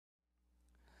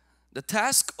The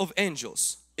task of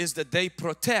angels is that they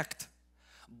protect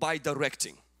by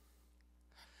directing.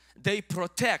 They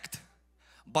protect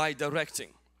by directing.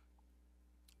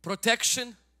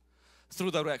 Protection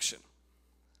through direction.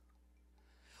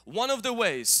 One of the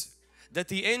ways that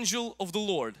the angel of the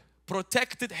Lord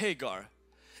protected Hagar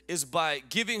is by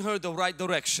giving her the right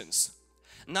directions,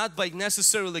 not by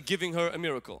necessarily giving her a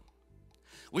miracle.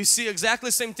 We see exactly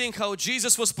the same thing how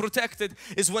Jesus was protected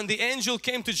is when the angel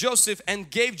came to Joseph and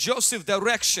gave Joseph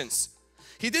directions.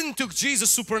 He didn't took Jesus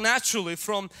supernaturally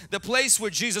from the place where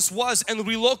Jesus was and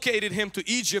relocated him to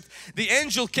Egypt. The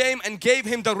angel came and gave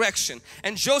him direction.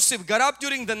 And Joseph got up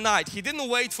during the night. He didn't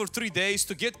wait for 3 days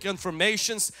to get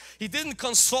confirmations. He didn't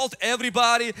consult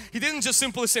everybody. He didn't just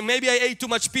simply say, maybe I ate too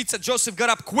much pizza. Joseph got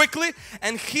up quickly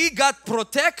and he got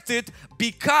protected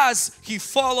because he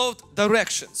followed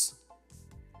directions.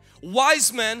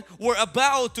 Wise men were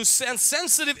about to send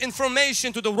sensitive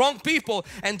information to the wrong people,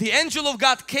 and the angel of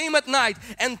God came at night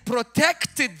and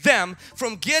protected them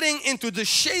from getting into the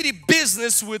shady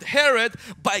business with Herod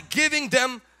by giving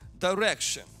them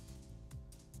direction.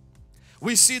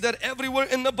 We see that everywhere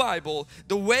in the Bible,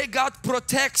 the way God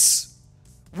protects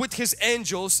with His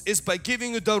angels is by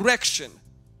giving you direction,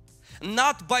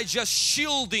 not by just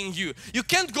shielding you. You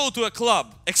can't go to a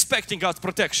club expecting God's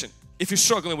protection if you're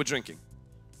struggling with drinking.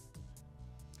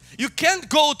 You can't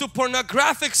go to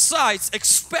pornographic sites,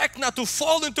 expect not to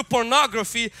fall into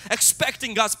pornography,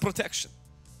 expecting God's protection.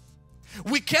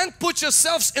 We can't put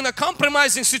ourselves in a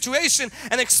compromising situation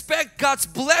and expect God's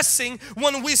blessing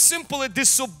when we simply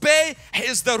disobey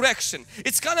His direction.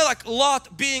 It's kind of like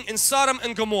Lot being in Sodom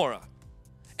and Gomorrah.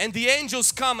 And the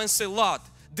angels come and say, Lot,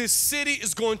 this city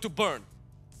is going to burn.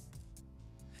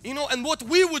 You know, and what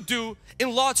we would do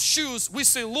in Lot's shoes, we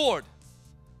say, Lord,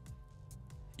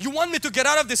 you want me to get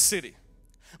out of this city,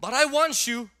 but I want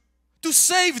you to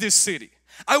save this city.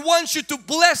 I want you to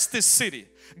bless this city.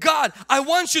 God, I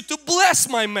want you to bless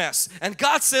my mess. And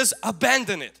God says,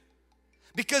 abandon it.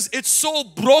 Because it's so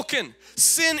broken.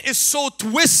 Sin is so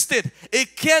twisted.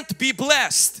 It can't be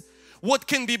blessed. What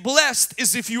can be blessed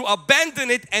is if you abandon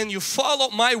it and you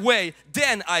follow my way,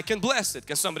 then I can bless it.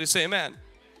 Can somebody say amen?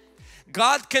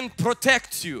 God can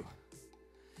protect you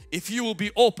if you will be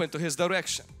open to His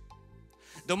direction.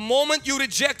 The moment you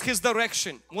reject His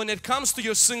direction, when it comes to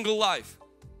your single life,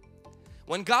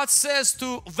 when God says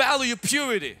to value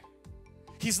purity,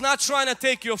 He's not trying to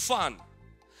take your fun.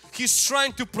 He's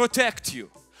trying to protect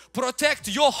you. Protect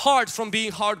your heart from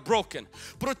being heartbroken.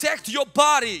 Protect your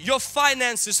body, your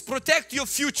finances, protect your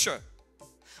future.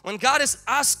 When God is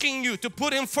asking you to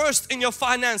put Him first in your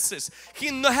finances, He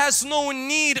has no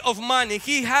need of money.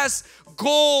 He has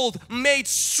gold made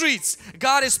streets.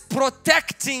 God is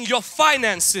protecting your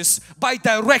finances by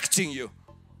directing you.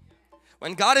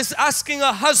 When God is asking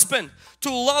a husband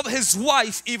to love his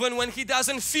wife even when he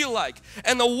doesn't feel like,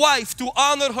 and a wife to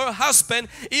honor her husband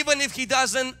even if he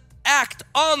doesn't act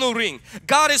honoring,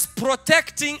 God is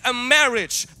protecting a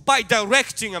marriage by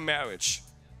directing a marriage.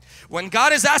 When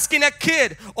God is asking a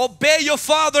kid, obey your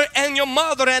father and your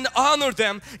mother and honor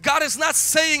them, God is not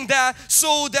saying that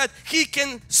so that He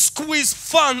can squeeze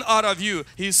fun out of you.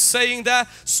 He's saying that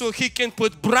so He can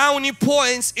put brownie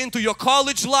points into your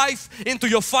college life, into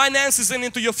your finances and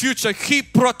into your future. He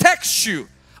protects you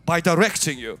by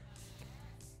directing you.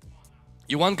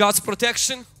 You want God's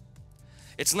protection?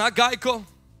 It's not Geico,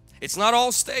 it's not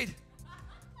Allstate,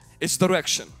 it's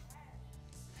direction.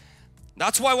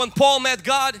 That's why when Paul met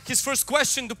God, his first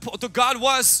question to God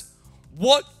was,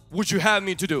 what would you have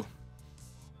me to do?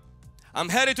 I'm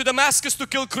headed to Damascus to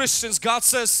kill Christians. God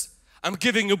says, I'm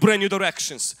giving you brand new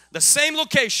directions. The same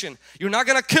location. You're not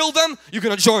going to kill them, you're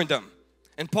going to join them.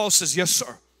 And Paul says, yes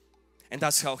sir. And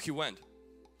that's how he went.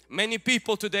 Many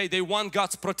people today, they want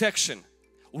God's protection,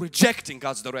 rejecting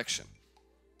God's direction.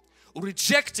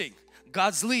 Rejecting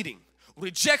God's leading.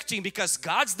 Rejecting because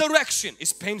God's direction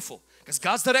is painful. Because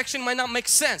God's direction might not make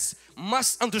sense.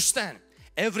 Must understand,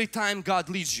 every time God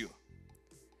leads you,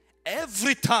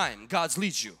 every time God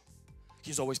leads you,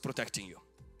 He's always protecting you.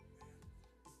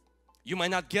 You might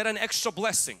not get an extra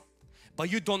blessing,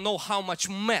 but you don't know how much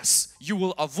mess you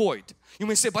will avoid. You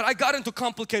may say, but I got into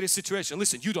complicated situation.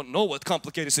 Listen, you don't know what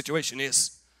complicated situation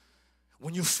is.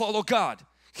 When you follow God,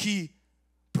 He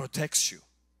protects you.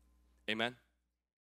 Amen.